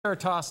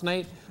Toss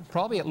night,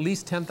 probably at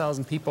least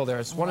 10,000 people there.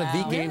 It's one of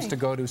the games to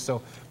go to, so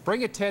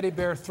bring a teddy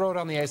bear, throw it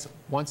on the ice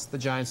once the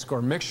Giants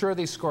score. Make sure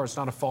they score. It's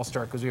not a false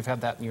start because we've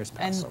had that in years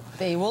past. And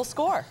they will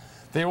score.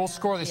 They will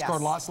score. They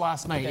scored lots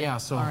last night,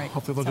 so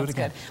hopefully they'll do it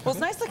again. Good. Well, it's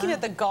nice looking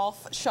at the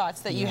golf shots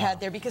that you had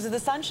there because of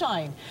the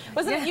sunshine.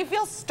 Wasn't it? You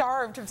feel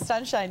starved of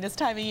sunshine this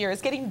time of year.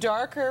 It's getting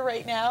darker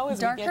right now as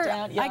we get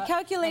down. I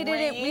calculated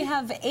it. We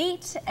have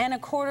 8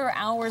 1/4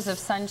 hours of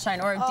sunshine,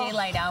 or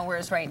daylight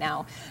hours right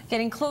now.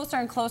 Getting closer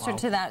and closer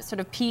to that sort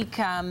of peak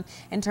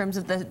in terms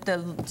of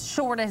the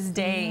shortest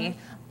day.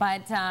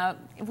 But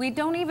we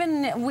don't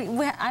even,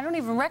 I don't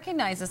even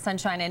recognize the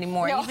sunshine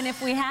anymore. No. Even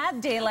if we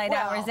had daylight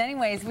hours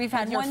anyways. We've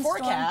had one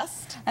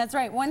forecast. That's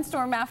right, one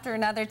storm after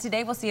another.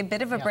 Today we'll see a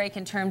bit of a break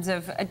in terms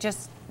of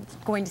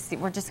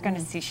we're just going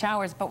to see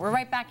showers, but we're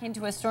right back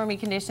into a stormy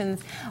conditions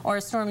or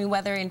stormy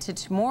weather into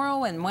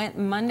tomorrow and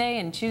Monday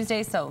and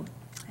Tuesday. So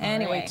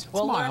anyway,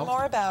 we'll learn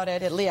more about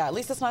it. At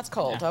least it's not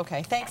cold.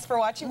 Okay, thanks for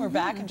watching. We're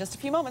back in just a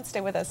few moments.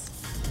 Stay with us.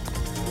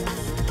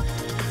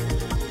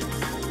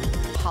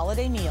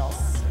 Holiday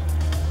meals.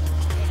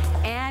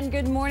 And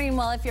good morning.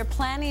 Well, if you're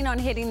planning on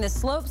hitting the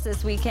slopes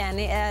this weekend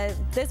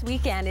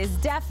is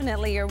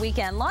definitely your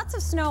weekend. Lots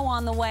of snow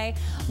on the way,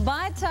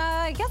 but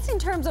I guess in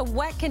terms of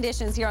wet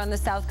conditions here on the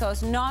South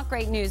Coast, not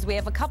great news. We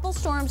have a couple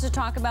storms to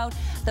talk about.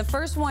 The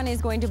first one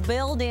is going to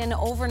build in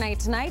overnight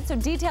tonight, so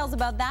details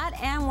about that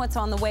and what's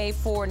on the way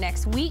for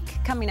next week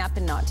coming up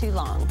in not too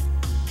long.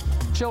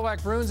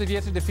 Chilliwack Bruins have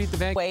yet to defeat the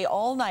Vancouver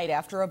all night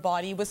after a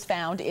body was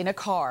found in a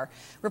car.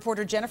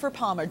 Reporter Jennifer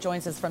Palmer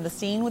joins us from the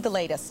scene with the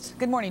latest.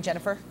 Good morning,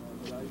 Jennifer.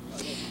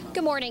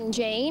 Good morning,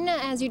 Jane.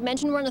 As you'd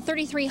mentioned, we're on the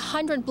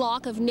 3300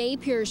 block of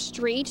Napier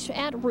Street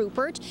at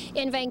Rupert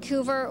in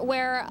Vancouver,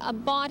 where a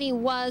body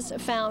was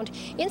found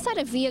inside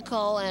a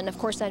vehicle, and of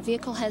course that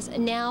vehicle has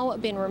now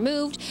been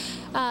removed.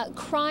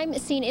 Crime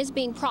scene is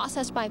being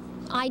processed by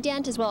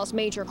ident as well as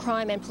major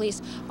crime, and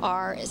police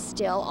are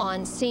still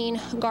on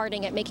scene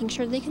guarding it, making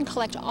sure they can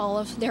collect all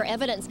of their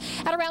evidence.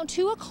 At around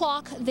 2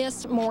 o'clock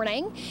this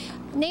morning,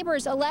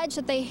 neighbors allege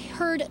that they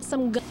heard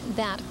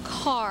that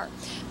car.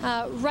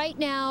 Right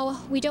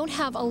now, we don't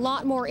have a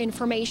lot more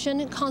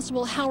information.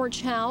 Constable Howard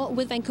Chow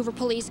with Vancouver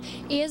Police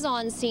is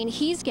on scene.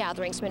 He's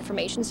gathering some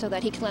information so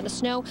that he can let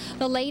us know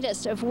the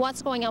latest of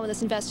what's going on with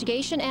this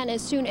investigation, and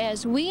as soon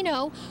as we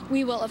know,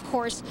 we will of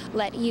course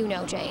let you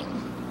know, Jane.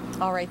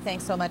 All right,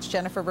 thanks so much,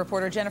 Jennifer.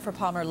 Reporter Jennifer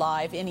Palmer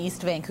live in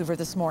East Vancouver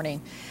this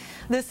morning.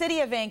 The city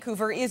of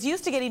Vancouver is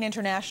used to getting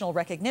international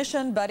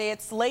recognition, but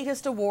its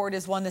latest award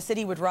is one the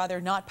city would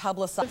rather not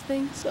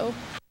publicize.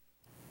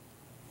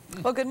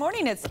 Well, good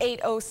morning. It's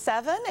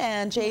 8:07,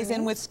 and Jay's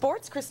in with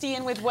sports, Kristi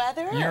in with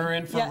weather. You're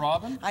in for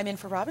Robin? I'm in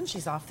for Robin.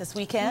 She's off this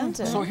weekend.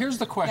 So here's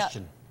the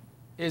question.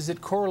 Is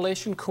it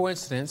correlation,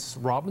 coincidence?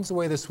 Robin's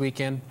away this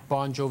weekend.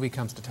 Bon Jovi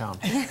comes to town.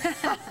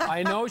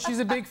 I know she's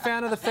a big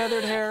fan of the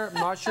feathered hair. I'm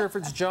not sure if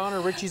it's John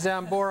or Richie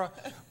Zambora,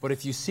 but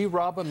if you see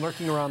Robin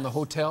lurking around the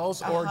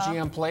hotels or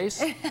GM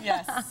Place.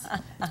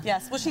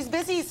 Yes. Well, she's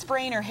busy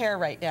spraying her hair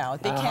right now.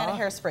 They can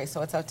hairspray,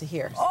 so it's out to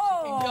here. So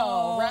she can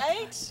go,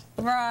 right?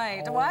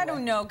 Right. Well, I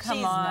don't know.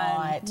 Come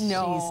on. She's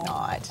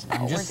not.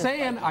 I'm just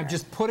saying. I'm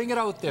just putting it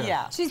out there.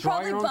 Yeah. She's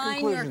probably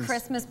buying your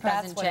Christmas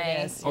present,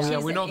 Jay. Oh, yeah,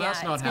 we know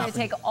that's not happening. It's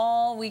going to take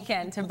all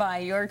weekend to buy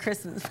your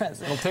Christmas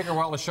present. It'll take her a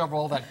while to shovel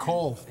all that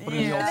coal. Put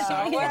it in the old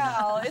sack.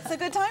 Well, it's a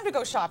good time to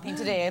go shopping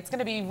today. It's going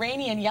to be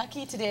rainy and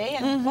yucky today,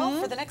 and well,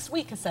 for the next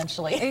week,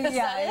 essentially.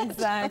 Yeah,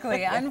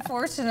 exactly.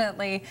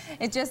 Unfortunately,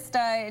 it just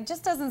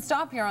doesn't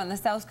stop here on the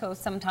South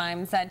Coast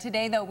sometimes.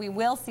 Today, though, we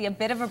will see a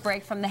bit of a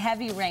break from the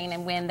heavy rain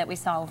and wind that we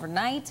saw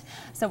overnight.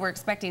 So we're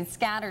expecting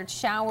scattered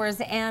showers,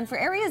 and for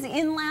areas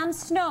inland,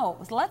 snow.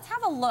 Let's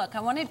have a look.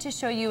 I wanted to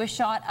show you a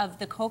shot of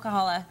the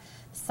Coquihalla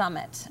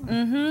Summit.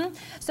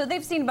 So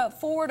they've seen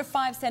about 4 to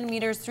 5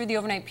 centimeters through the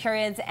overnight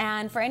periods,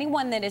 and for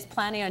anyone that is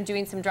planning on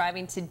doing some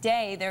driving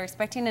today, they're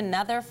expecting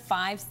another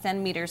 5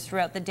 centimeters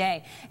throughout the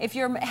day. If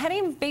you're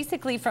heading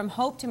basically from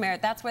Hope to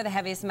Merritt, that's where the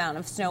heaviest amount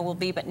of snow will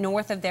be, but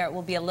north of there it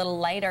will be a little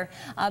lighter.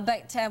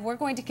 But we're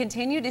going to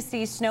continue to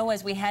see snow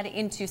as we head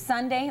into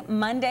Sunday,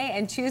 Monday,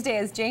 and Tuesday,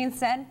 as Jane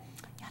said.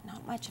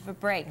 Not much of a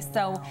break.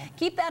 So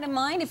keep that in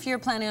mind if you're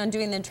planning on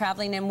doing the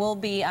traveling, and we'll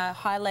be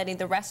highlighting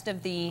the rest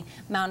of the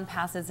mountain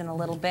passes in a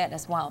little bit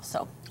as well.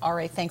 So, all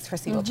right, thanks,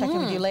 Kristi. We'll check in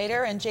with you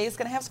later, and Jay's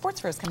going to have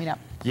sports for us coming up.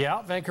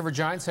 Yeah, Vancouver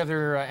Giants have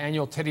their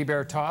annual teddy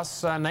bear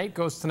toss night.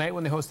 Goes tonight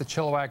when they host the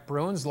Chilliwack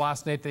Bruins.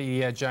 Last night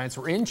the Giants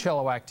were in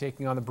Chilliwack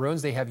taking on the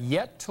Bruins. They have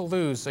yet to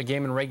lose a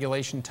game in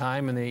regulation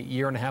time in the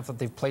year and a half that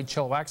they've played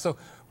Chilliwack. So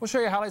we'll show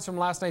you highlights from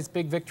last night's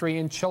big victory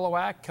in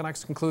Chilliwack.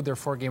 Canucks conclude their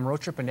 4-game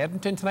road trip in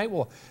Edmonton tonight.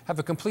 We'll have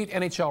a complete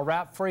NHL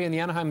wrap for you, and the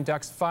Anaheim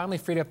Ducks finally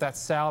freed up that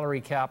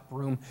salary cap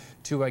room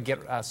to get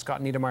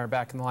Scott Niedermayer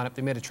back in the lineup.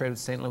 They made a trade with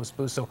St. Louis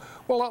Blues, so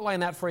we'll outline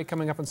that for you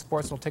coming up in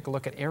sports. We'll take a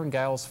look at Aaron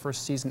Giles'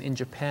 first season in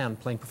Japan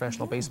playing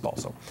professional baseball,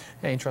 so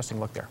interesting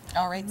look there.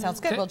 All right, sounds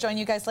good. We'll join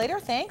you guys later.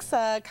 Thanks.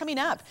 Coming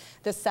up,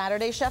 this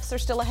Saturday, chefs are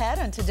still ahead,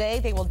 and today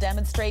they will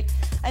demonstrate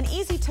an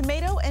easy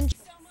tomato and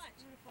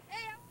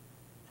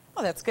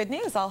Oh, that's good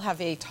news. I'll have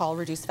a tall,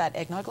 reduced fat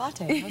eggnog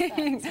latte.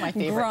 It's my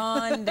favorite.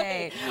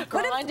 Grande.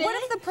 Grande.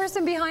 What if the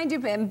person behind you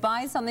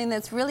buys something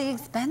that's really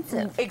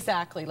expensive?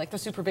 Exactly, like the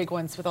super big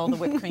ones with all the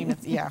whipped cream.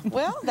 Yeah.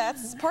 Well,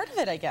 that's part of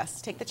it, I guess.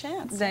 Take the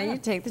chance. There you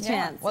take the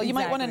chance. Well, you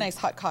might want a nice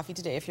hot coffee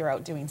today if you're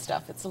out doing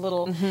stuff. It's a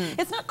little,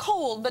 it's not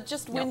cold, but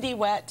just windy,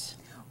 wet.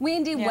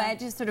 Windy, wet,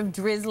 just sort of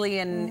drizzly,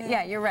 and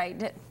yeah, you're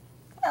right.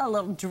 A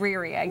little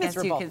dreary, I guess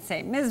you could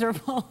say.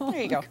 Miserable.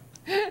 There you go.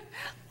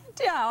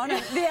 Yeah, on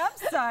the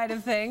upside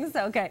of things.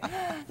 Okay.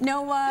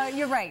 No,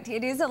 you're right.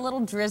 It is a little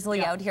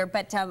drizzly out here,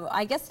 but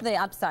I guess the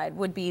upside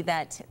would be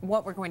that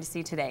what we're going to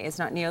see today is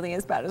not nearly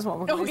as bad as what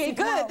we're going to see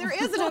tomorrow. Okay, good.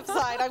 There is an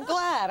upside. I'm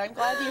glad. I'm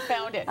glad you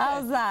found it.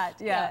 How's that?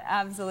 Yeah,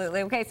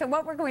 absolutely. Okay, so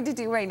what we're going to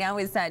do right now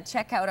is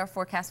check out our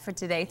forecast for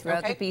today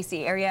throughout the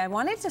BC area. I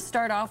wanted to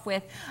start off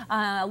with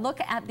a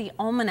look at the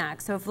almanac.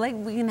 So if we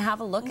can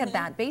have a look at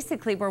that.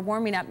 Basically, we're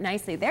warming up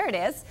nicely. There it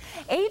is.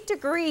 8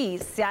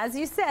 degrees, as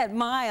you said,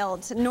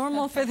 mild.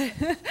 Normal for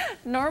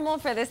normal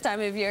for this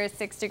time of year is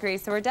 6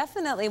 degrees, so we're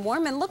definitely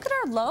warm. And look at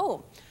our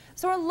low.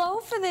 So our low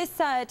for this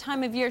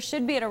time of year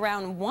should be at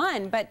around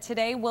 1, but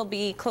today will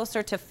be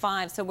closer to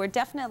 5. So we're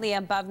definitely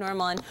above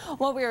normal. And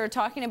what we were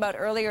talking about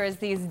earlier is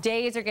these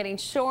days are getting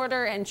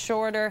shorter and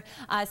shorter.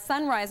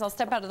 Sunrise, I'll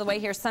step out of the way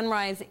here.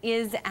 Sunrise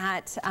is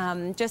at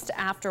just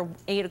after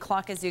 8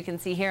 o'clock, as you can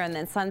see here, and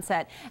then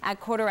sunset at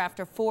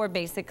 4:15,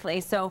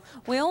 basically. So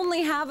we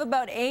only have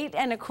about 8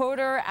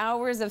 1/4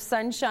 hours of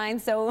sunshine.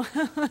 So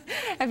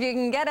if you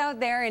can get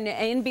out there and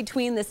in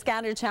between the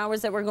scattered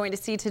showers that we're going to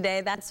see today,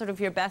 that's sort of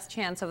your best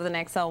chance over the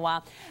next little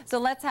while. So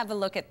let's have a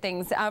look at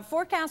things.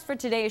 Forecast for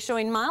today is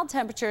showing mild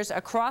temperatures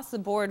across the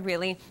board,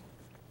 really.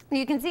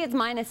 You can see it's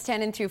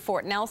 -10 in through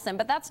Fort Nelson,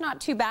 but that's not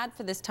too bad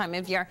for this time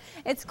of year.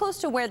 It's close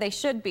to where they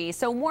should be.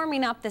 So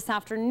warming up this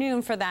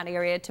afternoon for that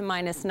area to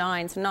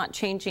 -9, so not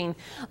changing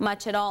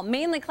much at all.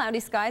 Mainly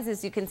cloudy skies,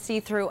 as you can see,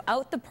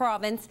 throughout the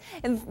province,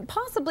 and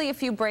possibly a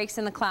few breaks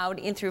in the cloud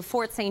in through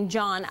Fort St.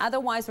 John.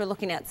 Otherwise, we're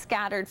looking at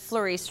scattered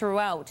flurries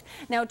throughout.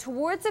 Now,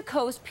 towards the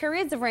coast,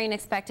 periods of rain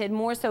expected,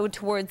 more so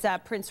towards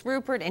Prince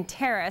Rupert and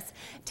Terrace.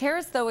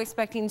 Terrace, though,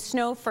 expecting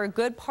snow for a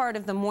good part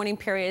of the morning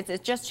periods.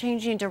 It's just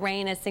changing to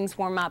rain as things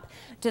warm up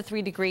to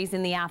 3 degrees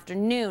in the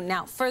afternoon.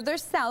 Now, further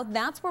south,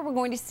 that's where we're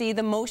going to see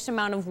the most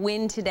amount of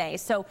wind today.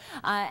 So,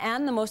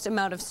 and the most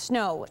amount of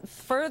snow.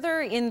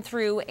 Further in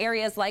through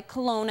areas like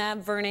Kelowna,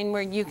 Vernon,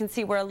 where you can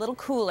see we're a little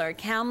cooler.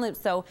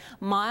 Kamloops, so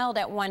mild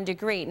at 1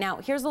 degree. Now,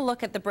 here's a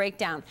look at the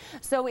breakdown.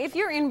 So if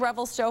you're in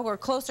Revelstoke or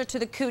closer to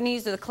the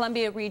Kootenays or the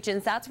Columbia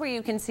regions, that's where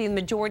you can see the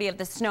majority of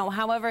the snow.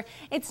 However,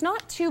 it's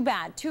not too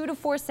bad. 2 to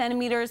 4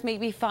 centimeters,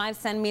 maybe 5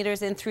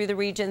 centimeters in through the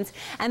regions.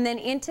 And then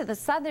into the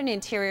southern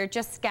interior,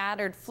 just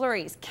scattered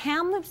flurries.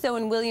 Kamloops, though,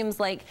 and Williams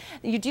Lake,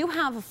 you do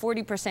have a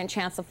 40%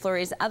 chance of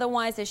flurries.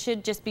 Otherwise, it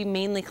should just be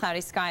mainly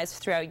cloudy skies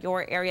throughout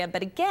your area.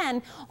 But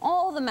again,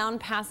 all the mountain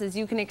passes,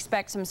 you can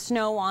expect some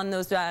snow on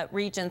those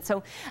regions.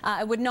 So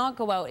I would not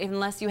go out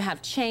unless you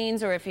have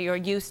chains or if you're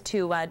used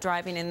to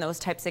driving in those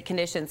types of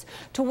conditions.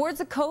 Towards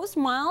the coast,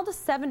 mild,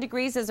 7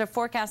 degrees is our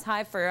forecast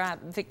high for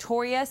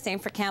Victoria. Same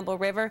for Campbell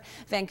River.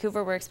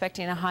 Vancouver, we're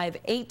expecting a high of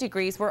 8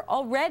 degrees. We're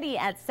already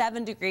at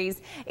 7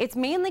 degrees. It's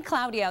mainly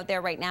cloudy out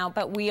there right now,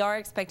 but we are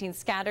expecting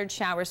scattered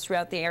showers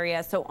throughout the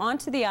area. So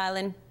onto the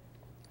island.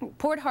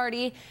 Port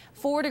Hardy,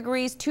 4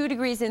 degrees, 2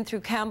 degrees in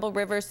through Campbell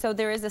River, so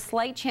there is a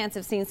slight chance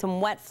of seeing some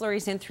wet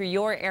flurries in through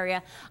your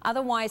area.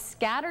 Otherwise,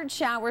 scattered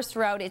showers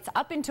throughout. It's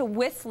up into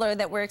Whistler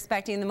that we're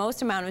expecting the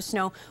most amount of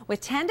snow, with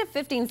 10 to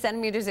 15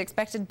 centimeters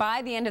expected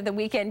by the end of the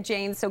weekend,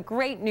 Jane. So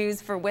great news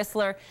for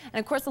Whistler. And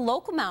of course, the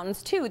local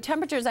mountains too.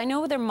 Temperatures, I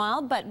know they're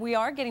mild, but we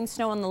are getting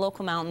snow on the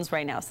local mountains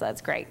right now, so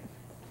that's great.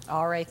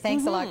 All right,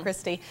 thanks a lot,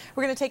 Kristi.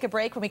 We're going to take a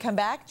break. When we come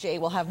back, Jay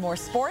will have more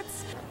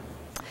sports.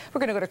 We're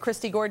going to go to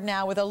Kristi Gordon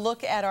now with a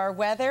look at our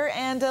weather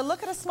and a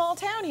look at a small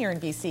town here in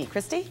BC.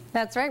 Kristi?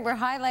 That's right. We're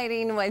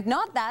highlighting, well,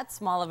 not that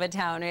small of a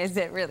town, is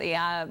it really?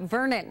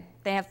 Vernon.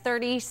 They have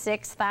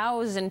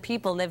 36,000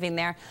 people living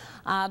there.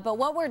 But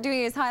what we're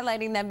doing is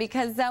highlighting them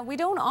because we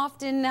don't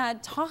often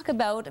talk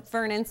about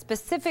Vernon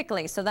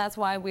specifically. So that's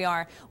why we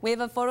are. We have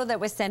a photo that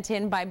was sent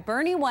in by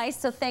Bernie Weiss.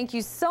 So thank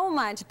you so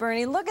much,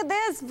 Bernie. Look at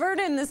this,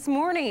 Vernon this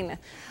morning.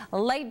 A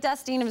light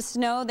dusting of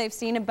snow. They've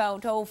seen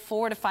about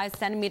 4 to 5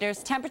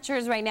 centimeters.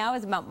 Temperatures right now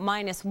is about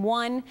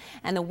 -1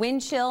 and the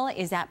wind chill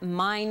is at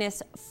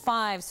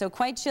 -5. So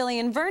quite chilly.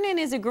 And Vernon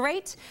is a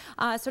great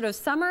sort of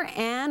summer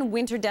and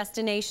winter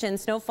destination.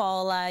 Snowfall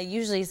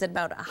usually is at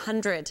about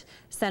 100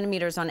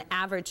 centimeters on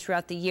average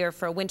throughout the year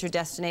for a winter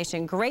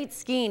destination. Great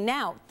skiing.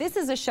 Now, this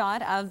is a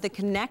shot of the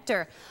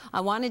connector.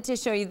 I wanted to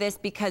show you this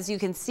because you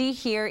can see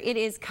here it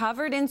is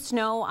covered in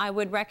snow. I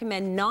would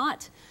recommend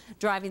not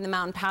driving the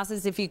mountain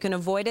passes if you can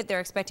avoid it. They're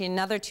expecting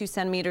another 2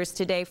 centimeters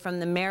today from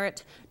the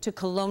Merritt to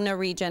Kelowna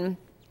region.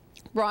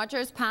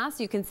 Rogers Pass,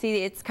 you can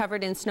see it's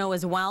covered in snow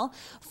as well.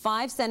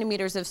 5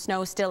 centimeters of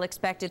snow still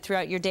expected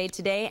throughout your day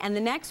today. And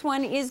the next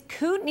one is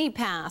Kootenay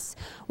Pass,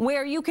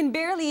 where you can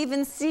barely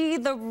even see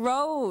the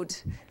road.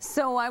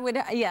 So I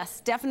would, yes,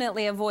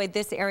 definitely avoid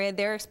this area.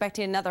 They're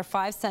expecting another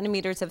 5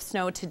 centimeters of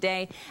snow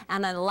today.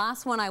 And then the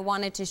last one I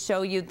wanted to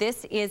show you,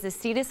 this is a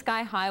Sea to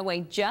Sky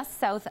Highway just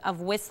south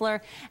of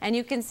Whistler. And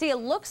you can see it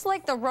looks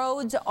like the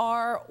roads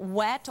are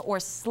wet or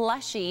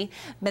slushy,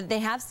 but they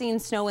have seen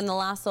snow in the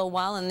last little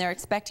while, and they're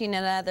expecting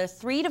another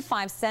 3 to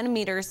 5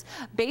 centimeters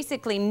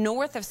basically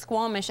north of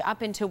Squamish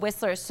up into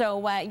Whistler.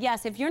 So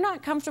yes, if you're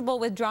not comfortable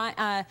with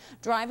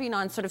driving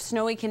on sort of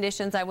snowy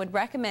conditions, I would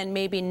recommend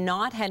maybe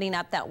not heading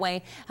up that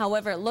way.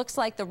 However, it looks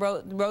like the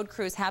road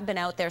crews have been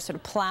out there sort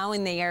of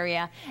plowing the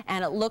area,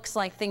 and it looks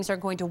like things are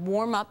going to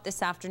warm up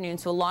this afternoon.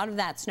 So a lot of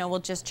that snow will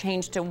just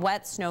change to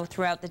wet snow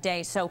throughout the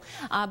day. So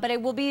but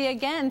it will be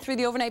again through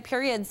the overnight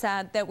periods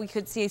that we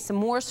could see some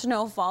more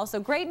snowfall. So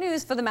great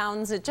news for the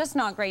mountains. It's just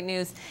not great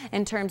news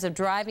in terms of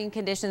driving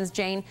conditions,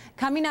 Jane.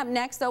 Coming up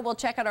next, though, we'll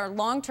check out our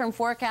long-term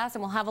forecast,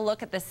 and we'll have a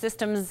look at the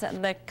systems,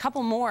 the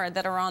couple more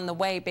that are on the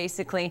way,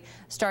 basically,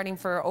 starting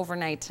for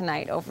overnight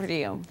tonight. Over to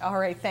you. All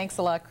right. Thanks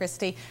a lot,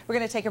 Kristi. We're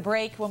going to take a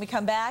break. When we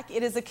come back,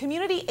 it is a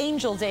Community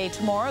Angel Day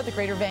tomorrow at the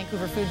Greater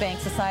Vancouver Food Bank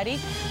Society.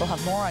 We'll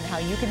have more on how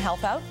you can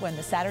help out when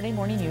the Saturday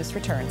morning news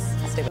returns.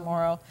 Stay with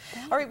tomorrow.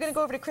 All right, we're going to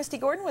go over to Kristi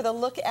Gordon with a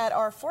look at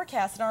our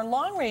forecast and our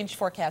long-range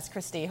forecast,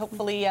 Kristi.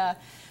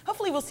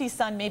 Hopefully we'll see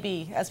sun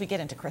maybe as we get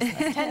into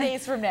Christmas, 10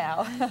 days from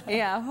now.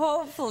 Yeah,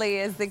 hopefully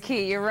is the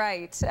key. You're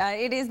right.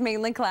 It is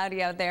mainly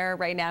cloudy out there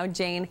right now,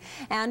 Jane.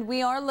 And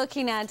we are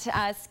looking at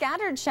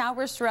scattered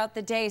showers throughout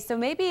the day. So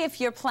maybe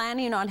if you're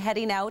planning on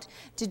heading out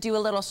to do a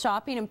little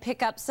shopping and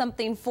pick up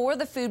something for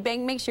the food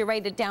bank, make sure you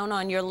write it down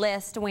on your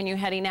list when you're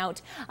heading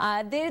out.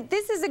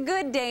 This is a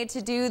good day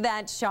to do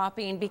that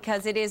shopping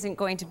because it isn't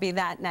going to be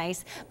that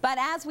nice. But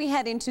as we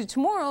head into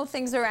tomorrow,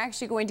 things are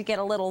actually going to get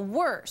a little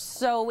worse.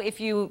 So if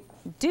you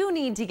do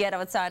need to get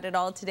outside at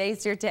all,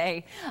 today's your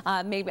day.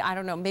 Maybe, I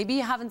don't know, maybe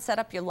you haven't set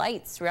up your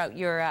lights throughout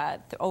your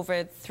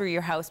through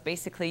your house.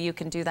 Basically, you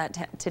can do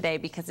that today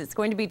because it's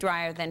going to be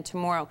drier than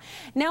tomorrow.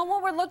 Now,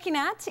 what we're looking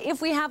at,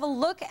 if we have a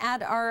look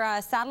at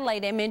our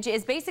satellite image,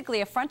 is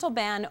basically a frontal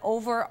band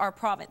over our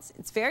province.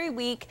 It's very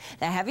weak.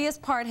 The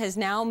heaviest part has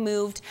now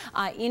moved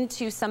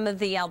into some of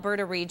the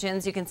Alberta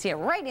regions. You can see it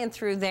right in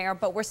through there,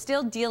 but we're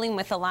still dealing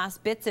with the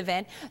last bits of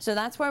it. So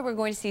that's why we're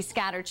going to see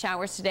scattered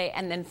showers today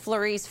and then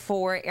flurries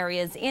for areas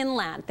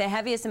inland. The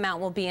heaviest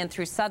amount will be in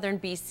through southern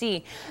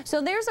BC.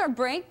 So there's our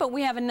break, but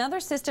we have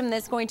another system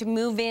that's going to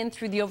move in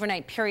through the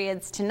overnight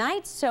periods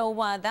tonight. So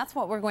that's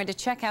what we're going to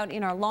check out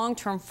in our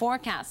long-term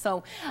forecast.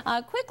 So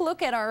a quick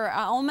look at our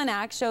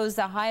almanac shows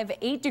a high of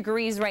 8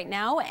 degrees right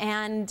now,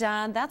 and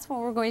that's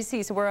what we're going to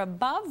see. So we're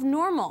above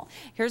normal.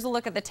 Here's a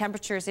look at the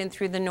temperatures in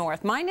through the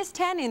north.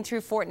 -10 in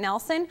through Fort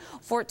Nelson,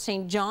 Fort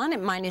St. John at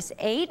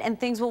 -8, and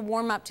things will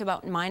warm up to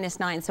about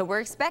 -9. So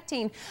we're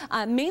expecting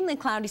mainly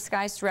cloudy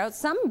skies throughout.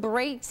 Some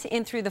breaks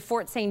in through the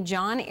Fort St.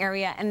 John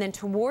area, and then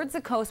towards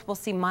the coast we'll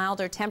see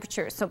milder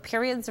temperatures, so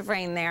periods of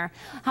rain there.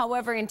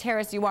 However, in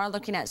Terrace you are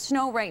looking at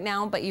snow right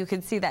now, but you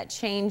could see that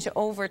change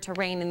over to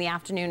rain in the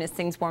afternoon as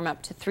things warm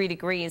up to 3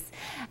 degrees.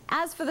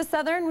 As for the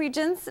southern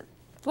regions,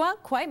 well,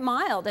 quite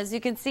mild, as you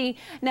can see.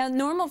 Now,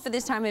 normal for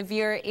this time of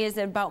year is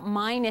about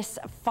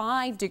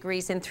 -5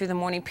 degrees in through the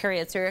morning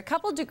period. So you're a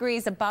couple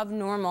degrees above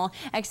normal,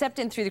 except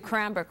in through the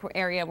Cranbrook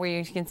area where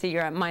you can see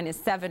you're at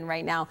 -7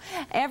 right now.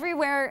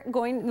 Everywhere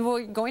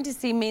we're going to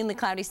see mainly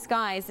cloudy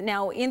skies.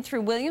 Now, in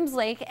through Williams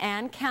Lake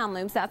and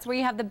Kamloops, that's where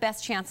you have the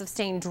best chance of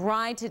staying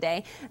dry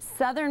today.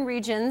 Southern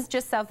regions,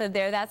 just south of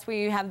there, that's where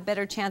you have a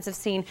better chance of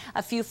seeing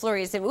a few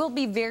flurries. It will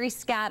be very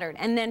scattered.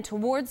 And then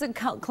towards the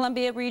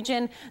Columbia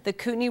region, the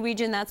Kootenay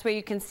region, that's where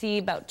you can see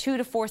about 2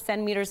 to 4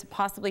 centimeters,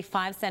 possibly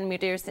 5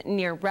 centimeters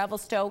near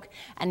Revelstoke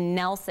and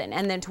Nelson.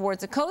 And then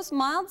towards the coast,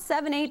 mild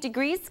 7-8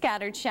 degrees,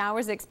 scattered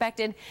showers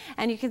expected.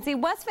 And you can see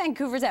West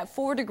Vancouver's at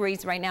 4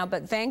 degrees right now,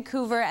 but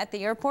Vancouver at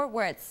the airport,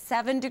 we're at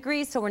 7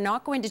 degrees. So we're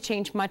not going to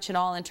change much at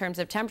all in terms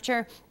of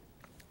temperature.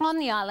 On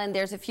the island,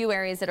 there's a few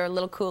areas that are a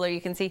little cooler.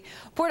 You can see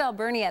Port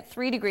Alberni at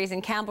 3 degrees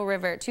and Campbell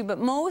River at 2, but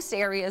most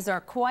areas are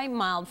quite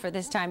mild for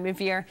this time of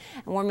year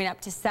and warming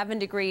up to 7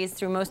 degrees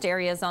through most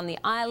areas on the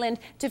island.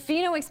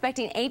 Tofino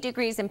expecting 8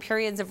 degrees and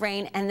periods of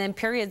rain, and then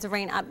periods of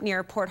rain up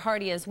near Port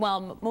Hardy as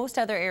well. Most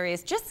other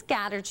areas just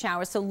scattered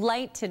showers, so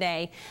light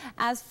today.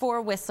 As for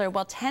Whistler,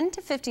 well, 10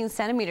 to 15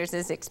 centimeters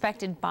is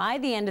expected by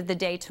the end of the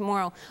day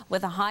tomorrow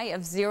with a high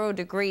of 0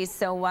 degrees.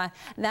 So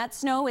that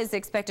snow is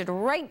expected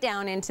right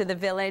down into the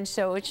village.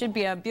 So it should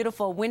be a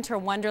beautiful winter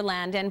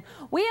wonderland. And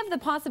we have the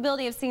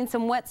possibility of seeing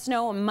some wet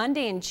snow on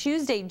Monday and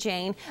Tuesday,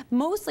 Jane,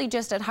 mostly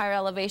just at higher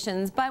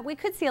elevations, but we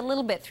could see a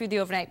little bit through the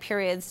overnight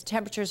periods.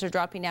 Temperatures are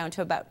dropping down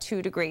to about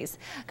 2 degrees.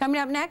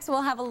 Coming up next,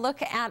 we'll have a look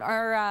at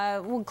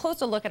our,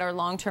 closer look at our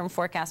long-term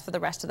forecast for the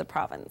rest of the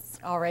province.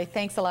 All right.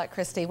 Thanks a lot,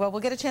 Kristi. Well, we'll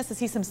get a chance to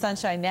see some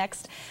sunshine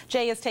next.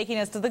 Jay is taking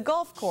us to the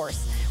golf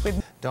course.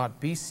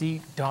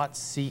 Teddy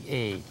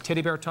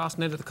bear toss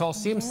night at the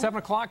Coliseum, 7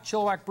 o'clock.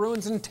 Chilliwack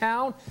Bruins in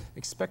town,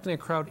 expecting a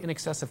crowd in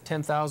excess of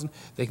 10,000.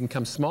 They can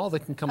come small, they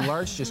can come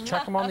large. Just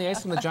chuck them on the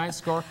ice when the Giants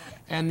score.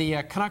 And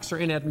the Canucks are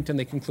in Edmonton.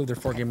 They conclude their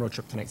 4-game road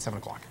trip tonight, 7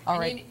 o'clock. All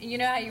right. You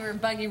know how you were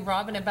bugging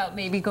Robin about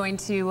maybe going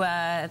to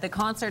the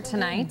concert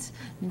tonight?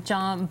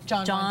 John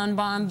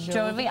Bon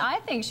Jovi. I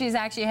think she's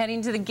actually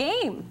heading to the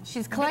game.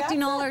 She's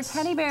collecting all her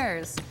teddy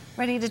bears,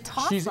 ready to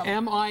toss She's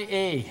them.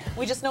 MIA.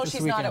 We just know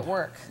she's not at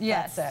work.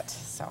 Yes. That's it.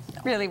 So,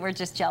 no. Really, we're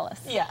just jealous.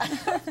 Yeah.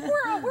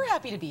 we're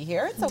happy to be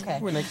here. It's okay.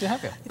 We're nice to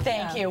have you.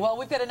 Thank you. Well,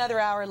 we've got another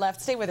hour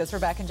left. Stay with us. We're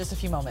back in just a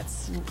few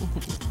moments.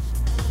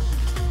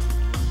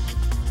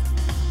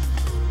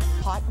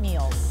 Hot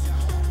meals.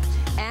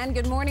 And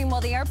good morning. Well,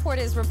 the airport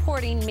is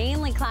reporting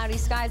mainly cloudy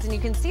skies, and you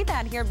can see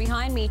that here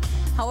behind me.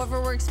 However,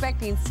 we're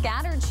expecting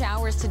scattered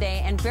showers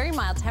today and very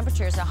mild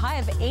temperatures, a high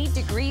of 8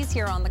 degrees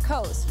here on the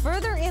coast.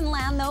 Further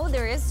inland, though,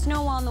 there is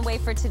snow on the way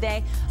for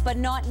today, but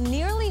not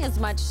nearly as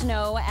much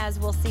snow as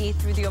we'll see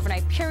through the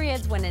overnight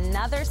periods when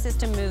another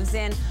system moves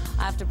in.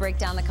 I have to break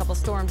down the couple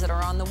storms that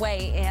are on the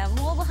way, and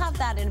we'll have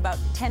that in about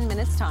 10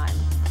 minutes' time.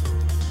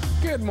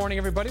 Good morning,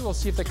 everybody. We'll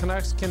see if the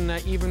Canucks can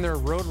even their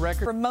road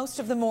record. For most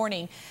of the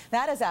morning,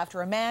 that is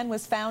after a man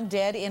was found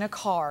dead in a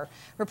car.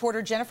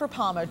 Reporter Jennifer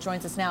Palmer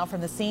joins us now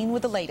from the scene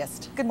with the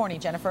latest. Good morning,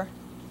 Jennifer.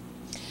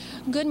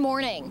 Good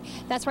morning.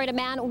 That's right. A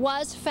man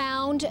was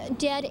found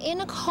dead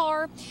in a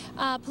car.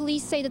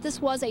 Police say that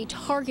this was a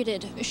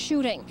targeted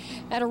shooting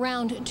at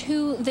around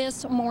 2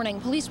 this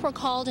morning. Police were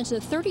called into the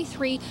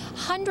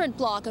 3300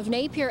 block of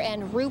Napier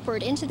and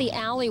Rupert into the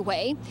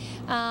alleyway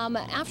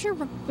after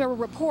there were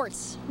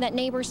reports that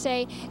neighbors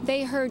say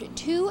they heard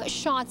 2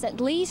 shots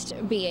at least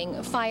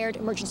being fired.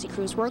 Emergency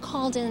crews were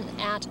called in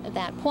at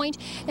that point,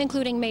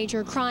 including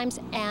major crimes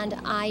and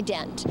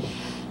ident.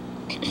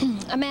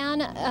 A man,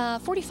 a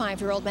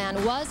 45-year-old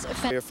man, was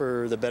found here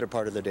for the better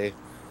part of the day.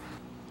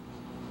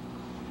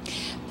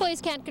 Police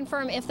can't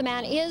confirm if the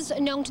man is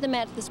known to them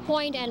at this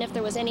point and if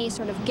there was any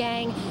sort of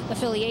gang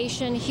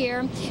affiliation here.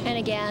 And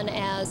again,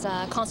 as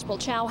Constable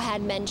Chow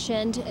had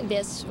mentioned,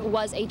 this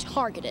was a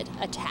targeted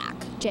attack.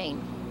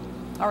 Jane.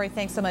 All right,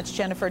 thanks so much,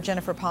 Jennifer.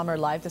 Jennifer Palmer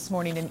live this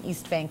morning in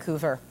East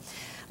Vancouver.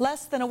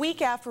 Less than a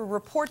week after a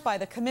report by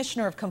the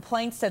Commissioner of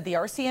Complaints said the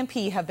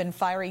RCMP have been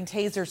firing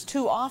tasers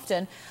too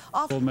often.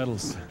 Gold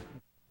medals.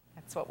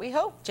 That's what we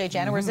hope. Jay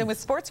Janower's in with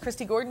sports,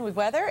 Kristi Gordon with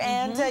weather,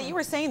 and you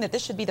were saying that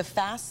this should be the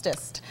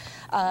fastest.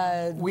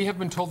 We have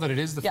been told that it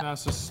is the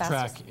fastest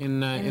track in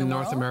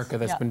North America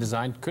that's been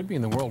designed. Could be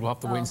in the world. We'll have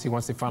to wait and see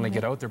once they finally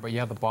get out there. But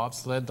yeah, the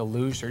bobsled, the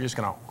luge, they're just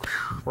going to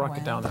rock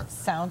it down there.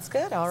 Sounds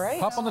good. All right.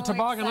 Hop on the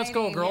toboggan. Let's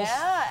go, girls.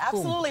 Yeah,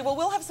 absolutely. Boom. Well,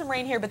 we'll have some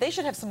rain here, but they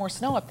should have some more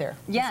snow up there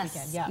this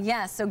weekend. Yeah.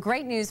 Yes. So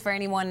great news for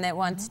anyone that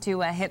wants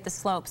to hit the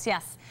slopes.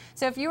 Yes.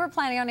 So if you were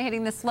planning on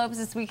hitting the slopes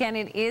this weekend,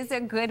 it is a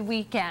good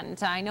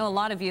weekend. I know a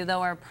lot of you,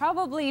 though, are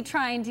probably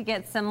trying to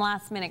get some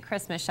last-minute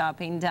Christmas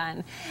shopping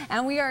done.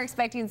 And we are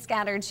expecting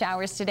scattered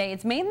showers today.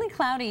 It's mainly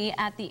cloudy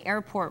at the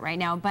airport right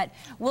now, but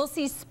we'll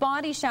see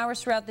spotty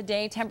showers throughout the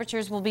day.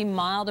 Temperatures will be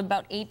mild,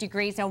 about 8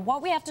 degrees. Now,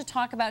 what we have to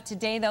talk about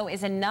today, though,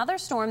 is another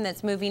storm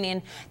that's moving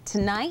in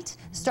tonight.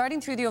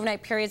 Starting through the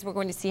overnight periods, we're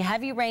going to see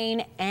heavy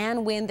rain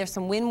and wind. There's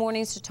some wind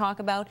warnings to talk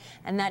about,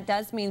 and that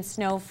does mean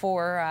snow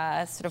for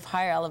sort of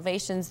higher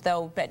elevations,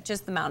 though, but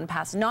just the mountain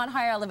pass. Not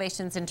higher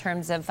elevations in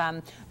terms of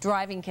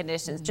driving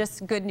conditions.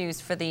 Just good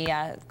news for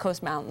the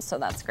coast mountains, so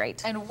that's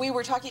great. And we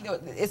were talking,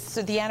 it's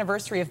the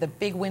anniversary of the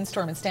big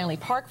windstorm in Stanley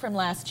Park from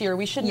last year.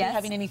 We shouldn't be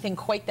having anything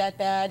quite that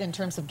bad in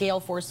terms of gale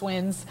force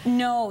winds.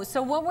 No.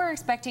 So what we're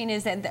expecting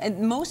is that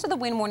most of the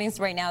wind warnings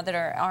right now that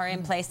are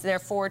in place, they're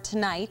for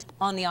tonight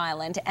on the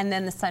island and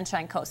then the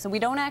Sunshine Coast. So we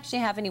don't actually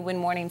have any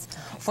wind warnings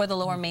for the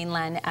lower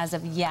mainland as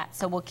of yet.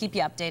 So we'll keep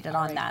you updated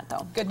on that,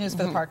 though. Good news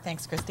for the park.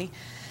 Thanks, Kristi.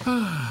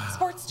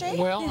 Sports, Jay?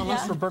 Well,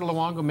 unless Roberto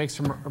Luongo makes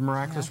a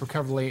miraculous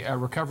recovery,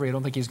 I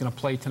don't think he's going to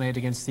play tonight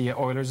against the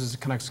Oilers as the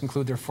Canucks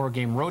conclude their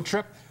 4-game road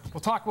trip.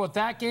 We'll talk about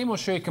that game. We'll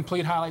show you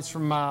complete highlights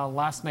from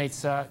last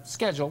night's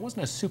schedule. It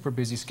wasn't a super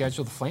busy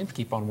schedule. The Flames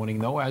keep on winning,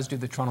 though, as do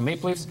the Toronto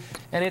Maple Leafs.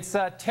 And it's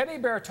teddy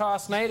bear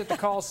toss night at the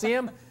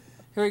Coliseum.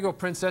 Here you go,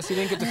 Princess. You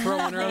didn't get to throw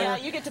one earlier. Yeah,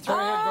 you get to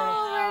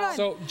throw.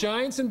 So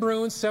Giants and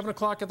Bruins, 7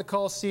 o'clock at the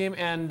Coliseum.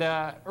 And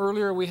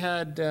earlier we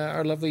had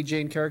our lovely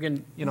Jane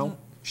Carrigan, you know,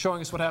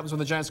 showing us what happens when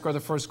the Giants score their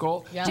first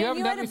goal. Yeah.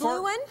 You had a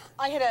blue one?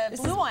 I had a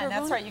blue one.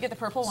 That's right. You get the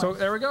purple one. So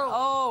there we go.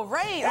 Oh,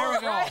 right. There we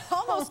go. Right.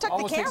 Almost took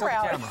the camera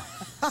out.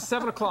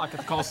 7 o'clock at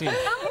the Coliseum.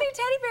 How many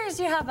teddy bears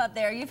do you have up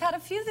there? You've had a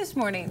few this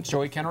morning.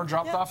 Joey Kenner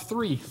dropped off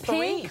 3.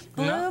 Pink,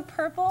 blue,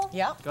 purple.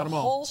 Yep. Got them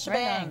all. Whole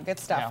shebang. Good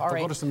stuff. Yeah, all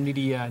right. Go to some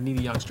needy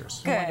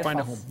youngsters. Good.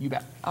 Find a home. You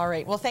bet. All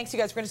right. Well, thanks, you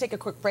guys. We're going to take a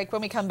quick break.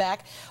 When we come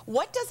back,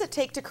 what does it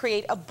take to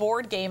create a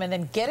board game and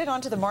then get it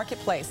onto the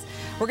marketplace?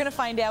 We're going to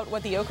find out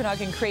what the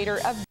Okanagan creator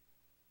of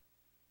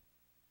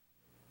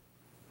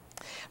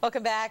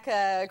Welcome back.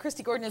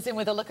 Kristi Gordon is in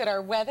with a look at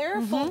our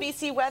weather, full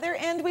BC weather,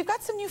 and we've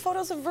got some new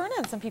photos of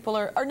Vernon. Some people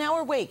are now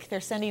awake.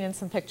 They're sending in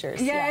some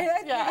pictures.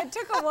 Yeah. It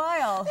took a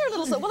while. They're a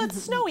little well,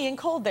 it's snowy and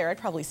cold there. I'd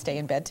probably stay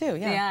in bed too.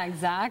 Yeah,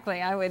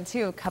 exactly. I would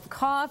too. A cup of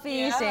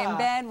coffee, stay in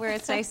bed where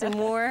it's nice and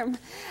warm.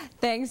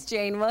 Thanks,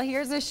 Jane. Well,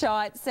 here's a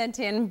shot sent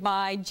in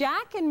by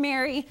Jack and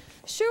Mary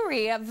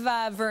Shuri of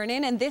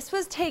Vernon, and this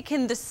was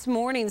taken this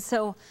morning.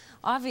 So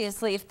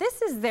obviously, if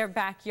this is their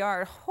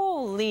backyard,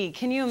 holy,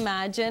 can you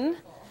imagine?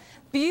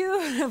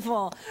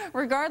 Beautiful.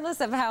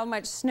 Regardless of how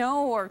much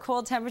snow or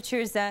cold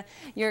temperatures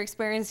you're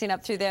experiencing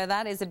up through there,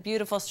 that is a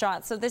beautiful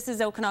shot. So this is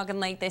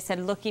Okanagan Lake, they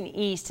said, looking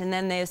east, and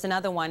then there's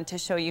another one to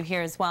show you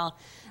here as well.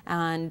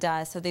 And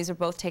so these are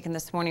both taken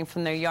this morning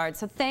from their yard.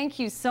 So thank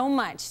you so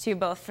much to you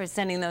both for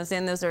sending those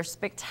in. Those are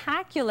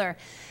spectacular.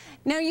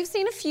 Now, you've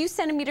seen a few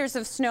centimeters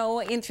of snow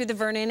in through the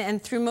Vernon and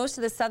through most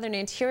of the southern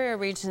interior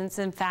regions,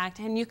 in fact,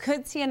 and you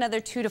could see another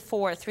 2 to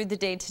 4 through the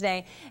day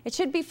today. It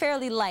should be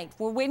fairly light.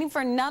 We're waiting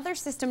for another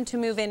system to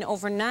move in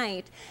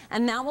overnight,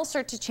 and that will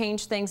start to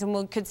change things, and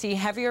we could see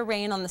heavier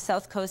rain on the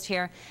south coast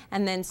here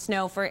and then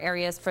snow for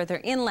areas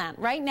further inland.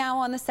 Right now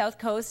on the south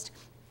coast,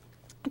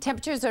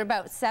 temperatures are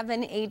about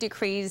 7-8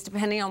 degrees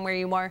depending on where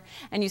you are,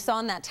 and you saw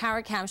in that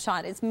tower cam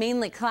shot it's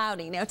mainly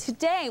cloudy. Now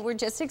today we're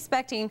just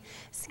expecting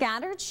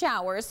scattered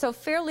showers, so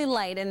fairly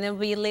light, and then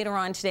later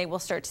on today we'll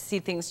start to see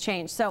things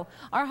change. So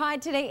our high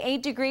today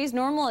 8 degrees,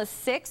 normal is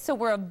 6, so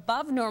we're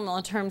above normal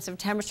in terms of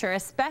temperature,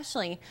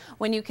 especially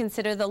when you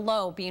consider the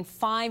low being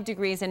 5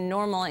 degrees and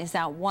normal is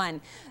at 1.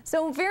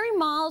 So very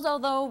mild,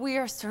 although we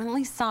are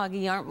certainly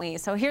soggy, aren't we?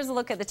 So here's a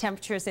look at the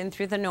temperatures in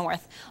through the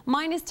north.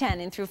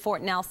 -10 in through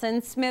Fort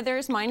Nelson,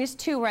 Smithers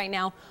 -2 right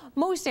now.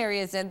 Most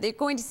areas they're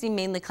going to see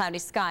mainly cloudy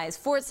skies.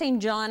 Fort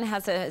St. John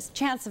has a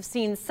chance of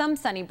seeing some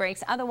sunny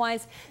breaks.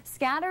 Otherwise,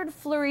 scattered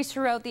flurries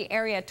throughout the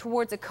area.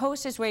 Towards the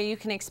coast is where you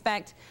can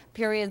expect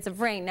periods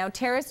of rain. Now,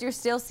 Terrace, you're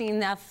still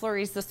seeing that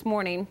flurries this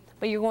morning,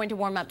 but you're going to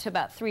warm up to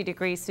about 3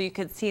 degrees, so you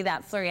could see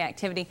that flurry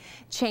activity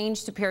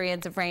change to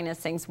periods of rain as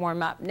things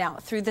warm up. Now,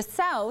 through the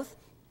south,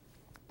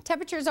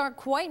 temperatures are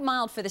quite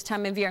mild for this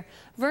time of year.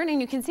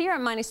 Vernon, you can see you're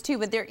at -2,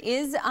 but there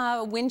is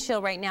a wind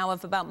chill right now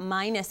of about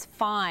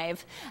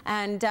 -5,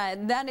 and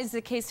that is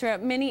the case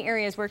throughout many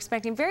areas. We're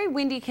expecting very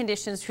windy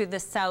conditions through the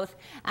south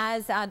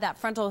as that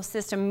frontal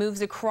system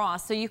moves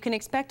across, so you can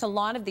expect a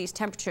lot of these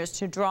temperatures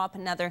to drop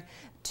another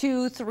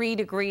 2-3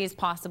 degrees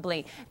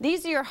possibly.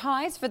 These are your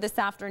highs for this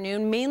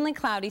afternoon, mainly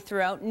cloudy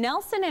throughout.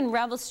 Nelson and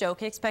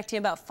Revelstoke expecting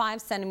about 5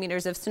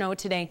 centimeters of snow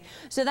today.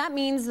 So that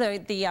means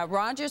the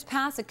Rogers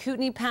Pass, the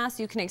Kootenay Pass,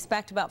 you can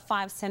expect about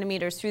 5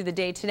 centimeters through the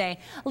day today.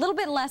 A little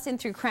bit less in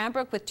through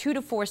Cranbrook with 2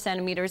 to 4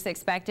 centimeters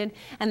expected.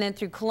 And then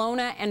through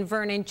Kelowna and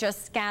Vernon,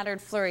 just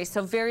scattered flurries.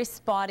 So very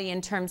spotty in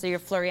terms of your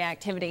flurry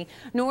activity.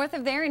 North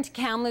of there into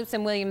Kamloops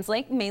and Williams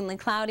Lake, mainly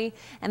cloudy.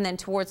 And then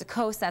towards the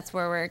coast, that's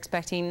where we're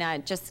expecting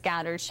just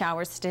scattered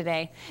showers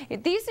today.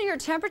 These are your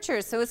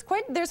temperatures, so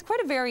there's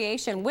quite a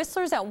variation.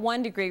 Whistler's at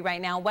 1 degree right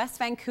now, West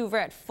Vancouver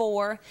at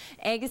 4,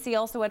 Agassiz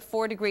also at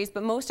 4 degrees,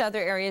 but most other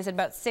areas at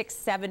about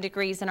 6-7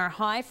 degrees, and our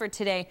high for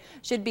today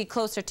should be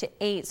closer to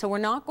 8, so we're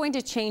not going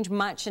to change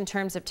much in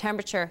terms of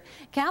temperature.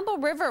 Campbell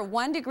River,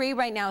 1 degree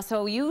right now,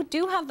 so you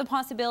do have the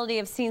possibility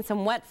of seeing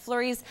some wet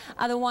flurries,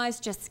 otherwise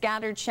just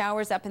scattered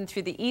showers up and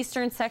through the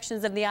eastern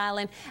sections of the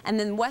island, and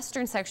then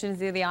western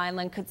sections of the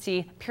island could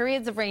see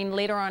periods of rain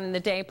later on in the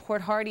day.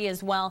 Port Hardy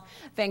as well.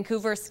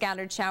 Vancouver,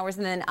 scattered showers,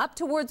 and then up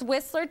towards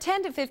Whistler,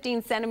 10 to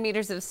 15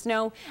 centimeters of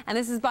snow, and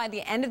this is by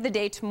the end of the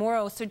day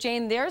tomorrow. So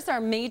Jane, there's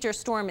our major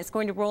storm. It's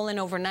going to roll in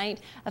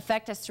overnight,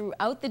 affect us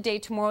throughout the day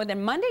tomorrow.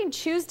 Then Monday and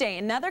Tuesday,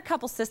 another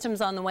couple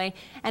systems on the way,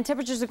 and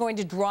temperatures are going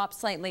to drop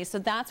slightly. So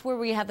that's where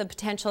we have the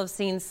potential of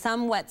seeing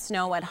some wet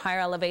snow at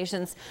higher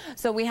elevations.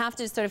 So we have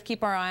to sort of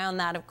keep our eye on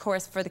that, of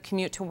course, for the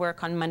commute to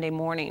work on Monday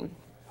morning.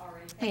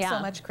 Thanks so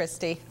much,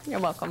 Kristi. You're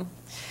welcome.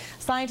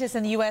 Scientists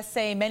in the U.S.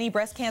 say many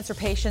breast cancer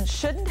patients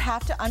shouldn't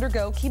have to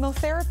undergo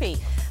chemotherapy.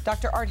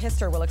 Dr. Art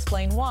Hister will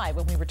explain why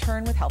when we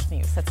return with Health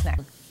News. That's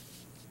next.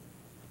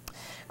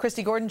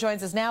 Kristi Gordon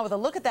joins us now with a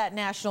look at that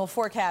national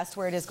forecast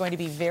where it is going to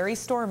be very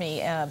stormy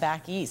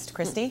back east.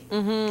 Kristi?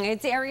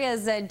 It's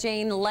areas,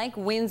 Jane, like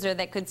Windsor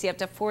that could see up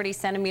to 40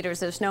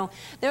 centimeters of snow.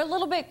 They're a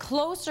little bit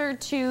closer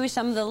to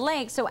some of the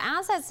lakes. So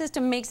as that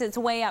system makes its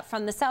way up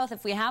from the south,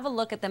 if we have a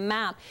look at the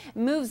map,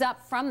 moves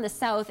up from the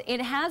south,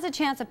 it has a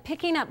chance of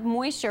picking up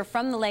moisture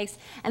from the lakes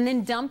and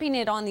then dumping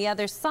it on the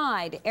other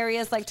side.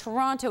 Areas like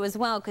Toronto as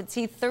well could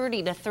see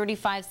 30 to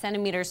 35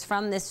 centimeters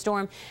from this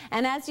storm.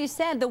 And as you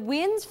said, the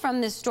winds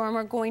from this storm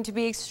are going to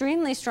be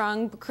extremely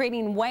strong,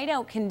 creating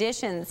whiteout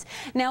conditions.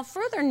 Now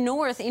further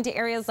north into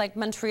areas like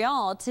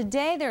Montreal,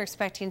 today they're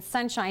expecting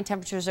sunshine.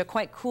 Temperatures are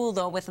quite cool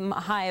though, with a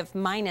high of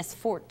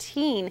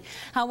 -14.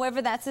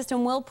 However, that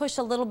system will push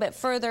a little bit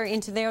further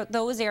into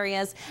those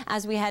areas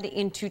as we head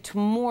into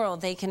tomorrow.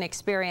 They can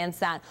experience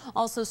that.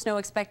 Also snow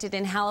expected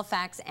in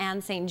Halifax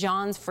and St.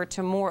 John's for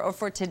tomorrow, or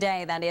for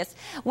today, that is.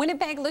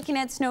 Winnipeg looking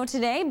at snow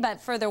today,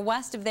 but further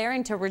west of there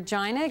into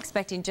Regina,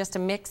 expecting just a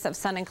mix of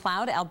sun and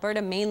cloud.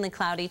 Alberta mainly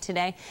cloudy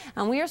today. today.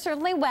 And we are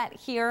certainly wet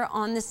here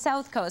on the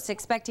south coast,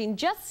 expecting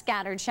just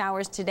scattered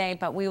showers today,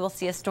 but we will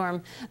see a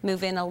storm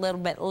move in a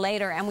little bit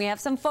later. And we have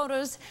some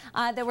photos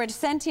that were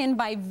sent in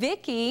by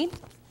Vicky.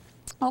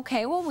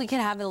 Okay, well, we can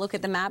have a look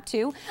at the map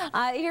too.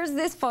 Here's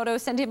this photo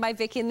sent in by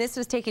Vicky, and this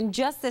was taken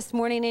just this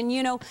morning. And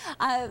you know,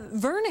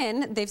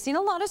 Vernon, they've seen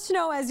a lot of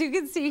snow, as you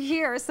can see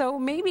here. So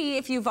maybe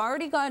if you've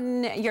already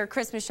gotten your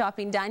Christmas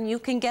shopping done, you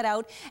can get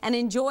out and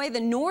enjoy the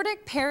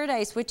Nordic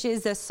Paradise, which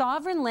is a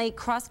Sovereign Lake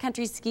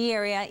cross-country ski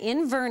area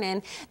in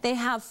Vernon. They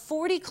have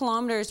 40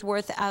 kilometers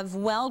worth of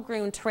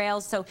well-groomed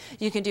trails, so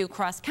you can do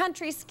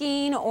cross-country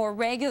skiing or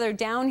regular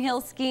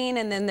downhill skiing.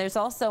 And then there's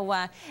also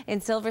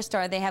in Silver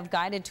Star, they have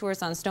guided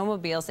tours on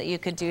snowmobiles that you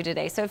could do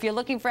today. So if you're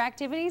looking for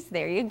activities,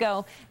 there you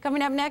go.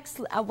 Coming up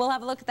next, we'll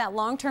have a look at that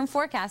long-term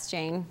forecast,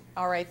 Jane.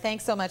 All right,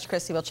 thanks so much,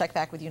 Kristi. We'll check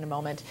back with you in a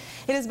moment.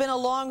 It has been a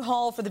long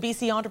haul for the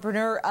BC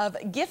entrepreneur of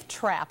Gift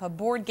Trap, a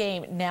board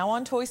game now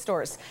on toy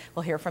stores.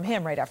 We'll hear from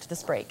him right after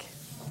this break.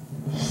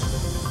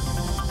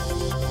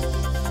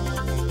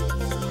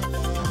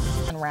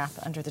 Wrap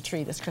under the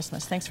tree this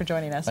Christmas. Thanks for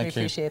joining us. We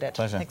appreciate it.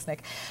 Pleasure. Thanks,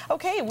 Nick.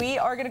 Okay, we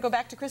are going to go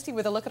back to Kristi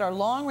with a look at our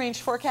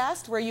long-range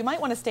forecast, where you might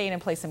want to stay in and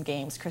play some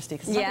games, Kristi,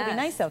 because it's going to be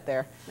nice out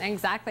there.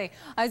 Exactly.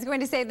 I was going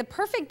to say the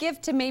perfect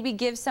gift to maybe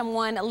give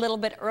someone a little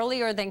bit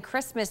earlier than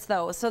Christmas,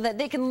 though, so that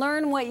they can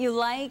learn what you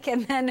like,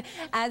 and then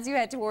as you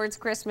head towards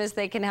Christmas,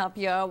 they can help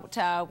you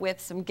out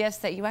with some gifts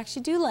that you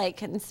actually do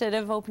like, instead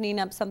of opening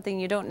up something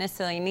you don't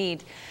necessarily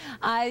need.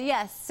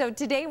 Yes, so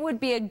today would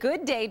be a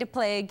good day to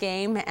play a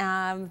game.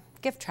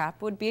 Gift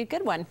Trap would be a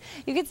good one.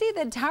 You can see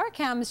the tower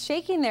cam is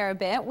shaking there a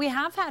bit. We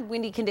have had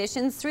windy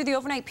conditions through the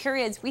overnight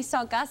periods. We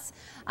saw gusts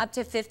up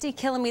to 50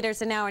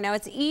 kilometers an hour. Now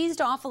it's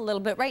eased off a little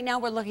bit. Right now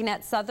we're looking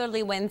at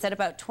southerly winds at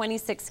about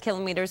 26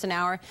 kilometers an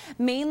hour.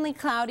 Mainly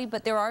cloudy,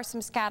 but there are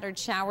some scattered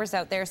showers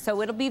out there. So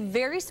it'll be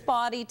very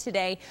spotty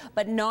today,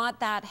 but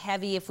not that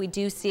heavy if we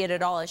do see it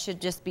at all. It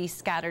should just be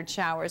scattered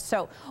showers.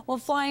 So we'll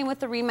fly in with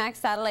the REMAX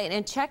satellite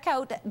and check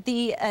out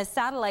the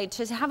satellite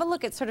to have a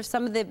look at sort of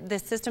some of the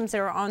systems that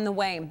are on the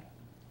way.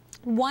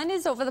 One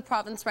is over the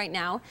province right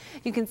now.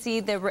 You can see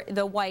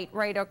the white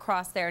right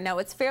across there. Now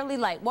it's fairly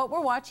light. What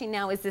we're watching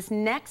now is this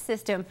next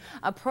system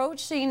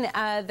approaching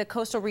the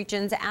coastal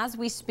regions as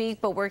we speak,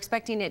 but we're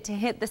expecting it to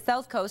hit the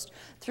south coast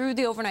through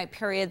the overnight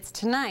periods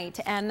tonight,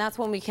 and that's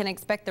when we can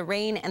expect the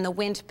rain and the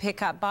wind to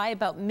pick up by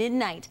about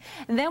midnight.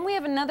 And then we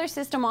have another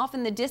system off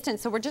in the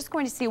distance, so we're just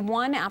going to see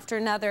one after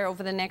another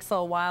over the next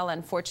little while,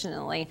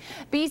 unfortunately.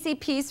 BC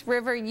Peace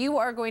River, you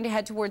are going to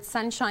head towards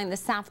sunshine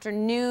this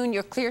afternoon.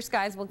 Your clear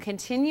skies will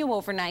continue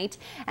overnight,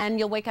 and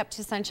you'll wake up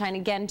to sunshine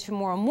again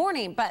tomorrow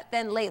morning, but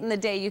then late in the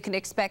day you can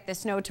expect the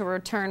snow to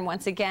return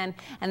once again,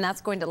 and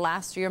that's going to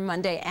last through your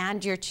Monday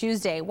and your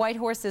Tuesday.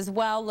 Whitehorse as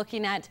well,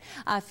 looking at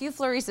a few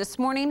flurries this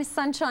morning,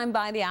 sunshine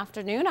by the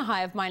afternoon, a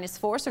high of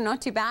 -4, so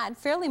not too bad,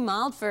 fairly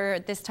mild for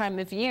this time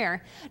of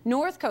year.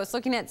 North Coast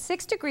looking at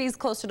 6 degrees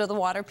closer to the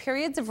water,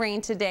 periods of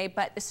rain today,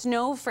 but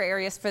snow for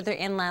areas further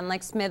inland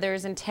like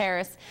Smithers and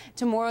Terrace.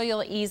 Tomorrow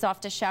you'll ease off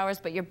to showers,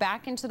 but you're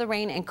back into the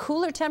rain and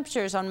cooler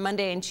temperatures on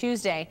Monday and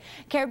Tuesday.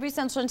 Caribou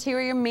Central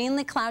Interior,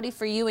 mainly cloudy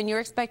for you, and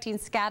you're expecting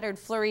scattered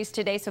flurries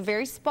today, so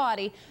very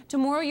spotty.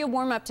 Tomorrow you'll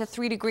warm up to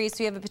 3 degrees,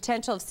 so you have a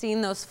potential of seeing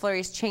those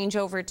flurries change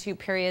over to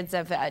periods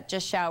of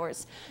just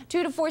showers.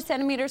 2 to 4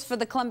 centimeters for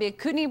the Columbia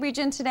Kootenay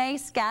region today.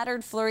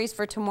 Scattered flurries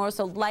for tomorrow,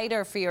 so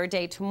lighter for your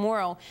day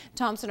tomorrow.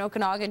 Thompson,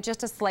 Okanagan,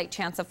 just a slight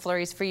chance of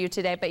flurries for you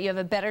today, but you have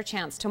a better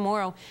chance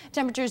tomorrow.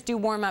 Temperatures do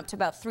warm up to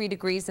about 3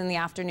 degrees in the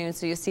afternoon,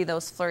 so you'll see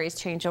those flurries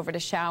change over to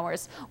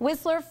showers.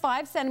 Whistler,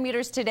 5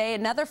 centimeters today,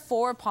 another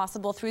 4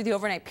 possible through the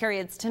overnight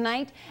periods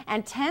tonight,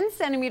 and 10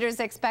 centimeters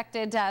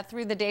expected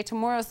through the day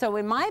tomorrow. So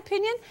in my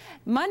opinion,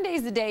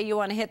 Monday's the day you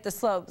want to hit the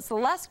slopes.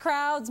 Less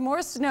crowds,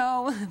 more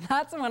snow.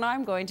 That's when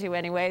I'm going to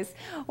anyways.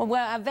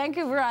 Well,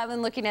 Vancouver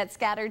Island looking at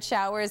scattered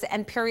showers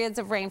and periods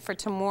of rain for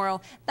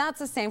tomorrow. That's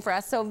the same for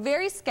us. So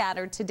very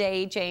scattered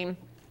today, Jane.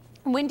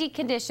 Windy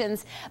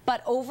conditions,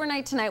 but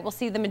overnight tonight we'll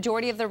see the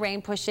majority of the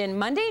rain push in.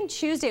 Monday and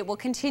Tuesday we'll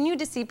continue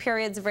to see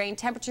periods of rain.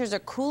 Temperatures are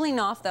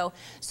cooling off though,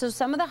 so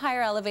some of the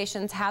higher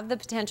elevations have the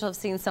potential of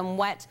seeing some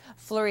wet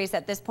flurries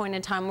at this point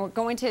in time. We're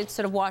going to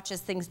sort of watch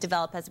as things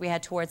develop as we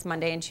head towards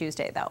Monday and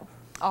Tuesday though.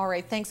 All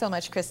right, thanks so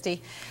much, Kristi.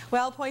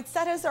 Well,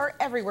 poinsettias are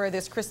everywhere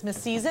this Christmas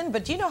season,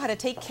 but do you know how to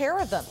take care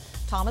of them?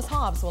 Thomas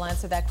Hobbs will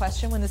answer that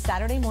question when the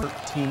Saturday morning...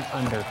 13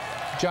 under.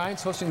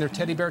 Giants hosting their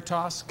teddy bear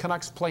toss.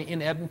 Canucks play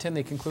in Edmonton.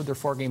 They conclude their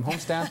 4-game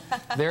homestand.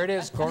 There it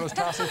is, Gordo's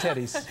tossing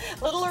teddies.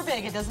 Little or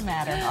big, it doesn't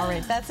matter. All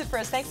right, that's it for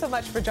us. Thanks so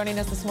much for joining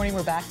us this morning.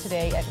 We're back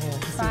today at noon.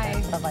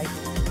 Bye.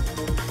 Bye-bye.